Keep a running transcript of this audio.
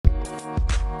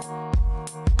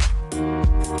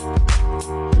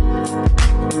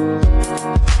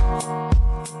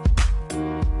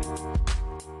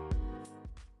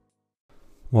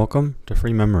Welcome to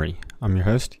Free Memory. I'm your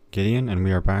host, Gideon, and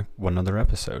we are back with another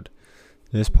episode.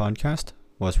 This podcast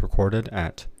was recorded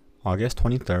at August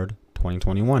 23rd,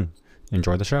 2021.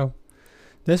 Enjoy the show.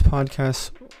 This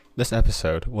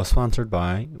episode was sponsored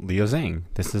by Leo Zhang.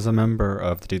 This is a member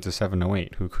of the Dudes of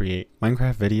 708 who create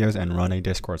Minecraft videos and run a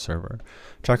Discord server.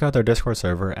 Check out their Discord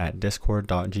server at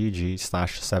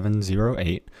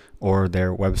discord.gg/708 or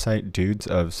their website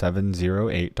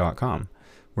dudesof708.com.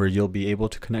 where you'll be able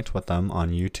to connect with them on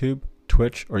YouTube,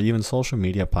 Twitch, or even social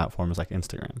media platforms like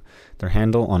Instagram. Their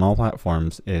handle on all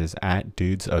platforms is at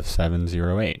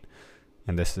dudesof708.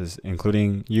 And this is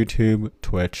including YouTube,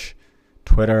 Twitch,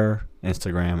 Twitter,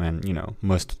 Instagram, and,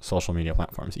 most social media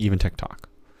platforms, even TikTok.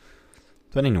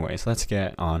 But anyways, let's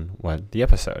get on with the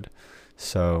episode.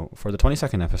 So for the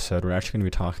 22nd episode, we're actually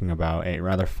going to be talking about a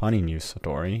rather funny news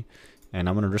story. And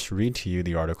I'm going to just read to you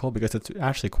the article because it's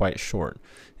actually quite short.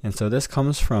 And so this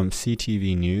comes from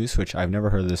CTV News, which I've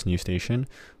never heard of this news station,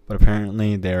 but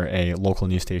apparently they're a local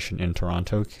news station in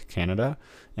Toronto, Canada.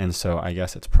 And so I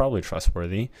guess it's probably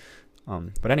trustworthy.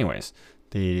 But anyways,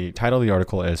 the title of the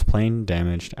article is Plane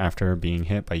Damaged After Being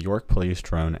Hit by York Police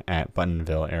Drone at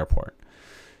Buttonville Airport.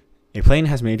 A plane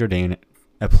has major damage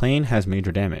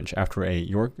after a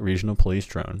York Regional Police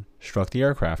drone struck the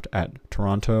aircraft at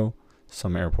Toronto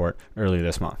some airport early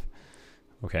this month.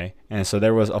 Okay, and so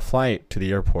there was a flight to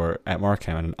the airport at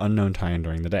Markham at an unknown time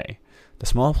during the day. The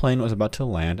small plane was about to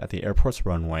land at the airport's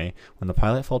runway when the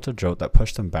pilot felt a jolt that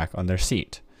pushed them back on their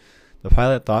seat. The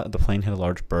pilot thought the plane hit a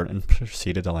large bird and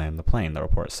proceeded to land the plane, the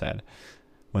report said.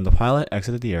 When the pilot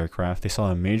exited the aircraft, they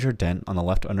saw a major dent on the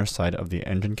left underside of the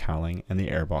engine cowling, and the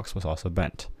airbox was also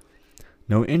bent.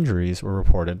 No injuries were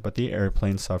reported, but the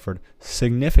airplane suffered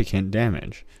significant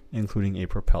damage, including a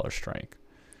propeller strike.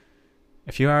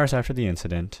 A few hours after the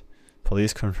incident,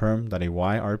 police confirmed that a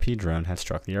YRP drone had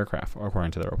struck the aircraft,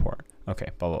 according to the report.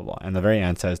 Okay, blah, blah, blah. And the very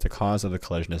end says the cause of the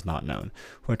collision is not known,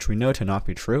 which we know to not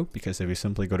be true, because if we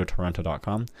simply go to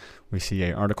Toronto.com, we see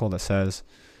an article that says,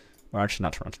 well, actually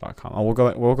not Toronto.com.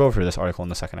 We'll go over this article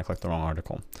in a second. I clicked the wrong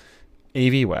article.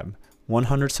 AV Web.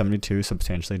 172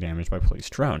 substantially damaged by police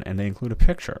drone, and they include a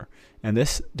picture. And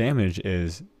this damage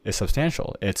is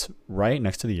substantial. It's right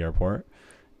next to the airport,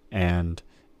 and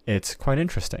it's quite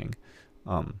interesting.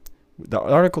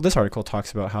 This article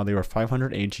talks about how they were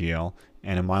 500 AGL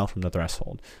and a mile from the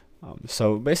threshold.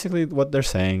 So basically, what they're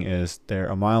saying is they're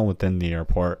a mile within the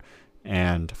airport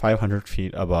and 500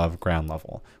 feet above ground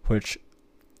level, which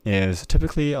is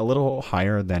typically a little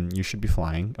higher than you should be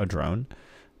flying a drone,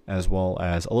 as well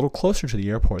as a little closer to the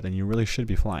airport than you really should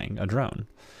be flying a drone.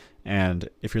 And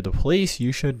if you're the police,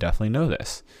 you should definitely know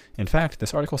this. In fact,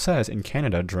 this article says in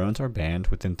Canada, drones are banned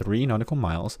within 3 nautical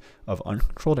miles of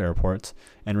uncontrolled airports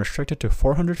and restricted to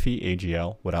 400 feet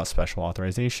AGL without special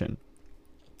authorization.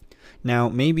 Now,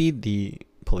 maybe the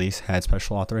police had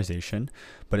special authorization,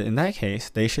 but in that case,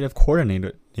 they should have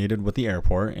coordinated with the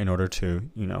airport in order to,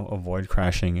 avoid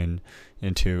crashing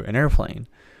into an airplane.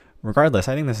 Regardless,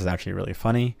 I think this is actually really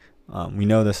funny. We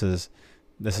know this is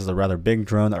a rather big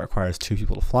drone that requires 2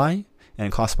 people to fly, and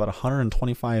it costs about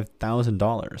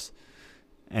 $125,000.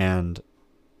 And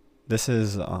this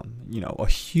is, a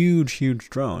huge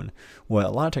drone with a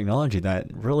lot of technology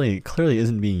that really clearly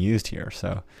isn't being used here.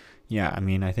 So, yeah,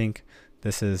 I think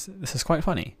this is quite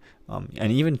funny.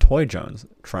 And even toy drones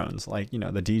like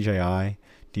the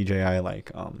DJI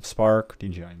like Spark,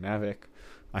 DJI Mavic.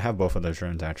 I have both of those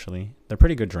drones, actually. They're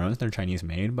pretty good drones. They're Chinese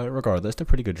made, but regardless, they're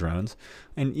pretty good drones.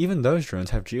 And even those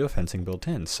drones have geofencing built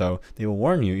in, so they will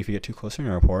warn you if you get too close to an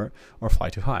airport or fly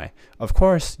too high. Of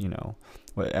course,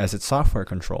 as it's software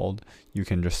controlled, you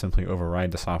can just simply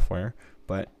override the software.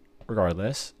 But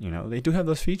regardless, they do have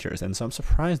those features. And so I'm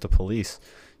surprised the police,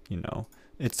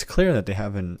 it's clear that they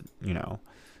haven't,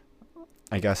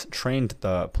 trained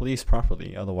the police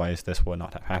properly. Otherwise, this would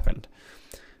not have happened.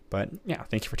 But yeah,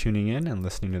 thank you for tuning in and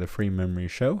listening to the Free Memory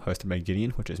Show, hosted by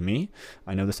Gideon, which is me.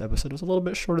 I know this episode was a little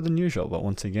bit shorter than usual, but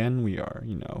once again, we are,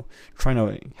 trying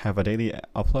to have a daily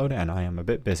upload, and I am a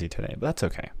bit busy today, but that's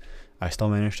okay. I still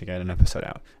managed to get an episode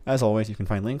out. As always, you can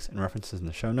find links and references in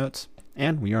the show notes,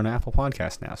 and we are on Apple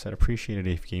Podcast now, so I'd appreciate it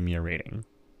if you gave me a rating.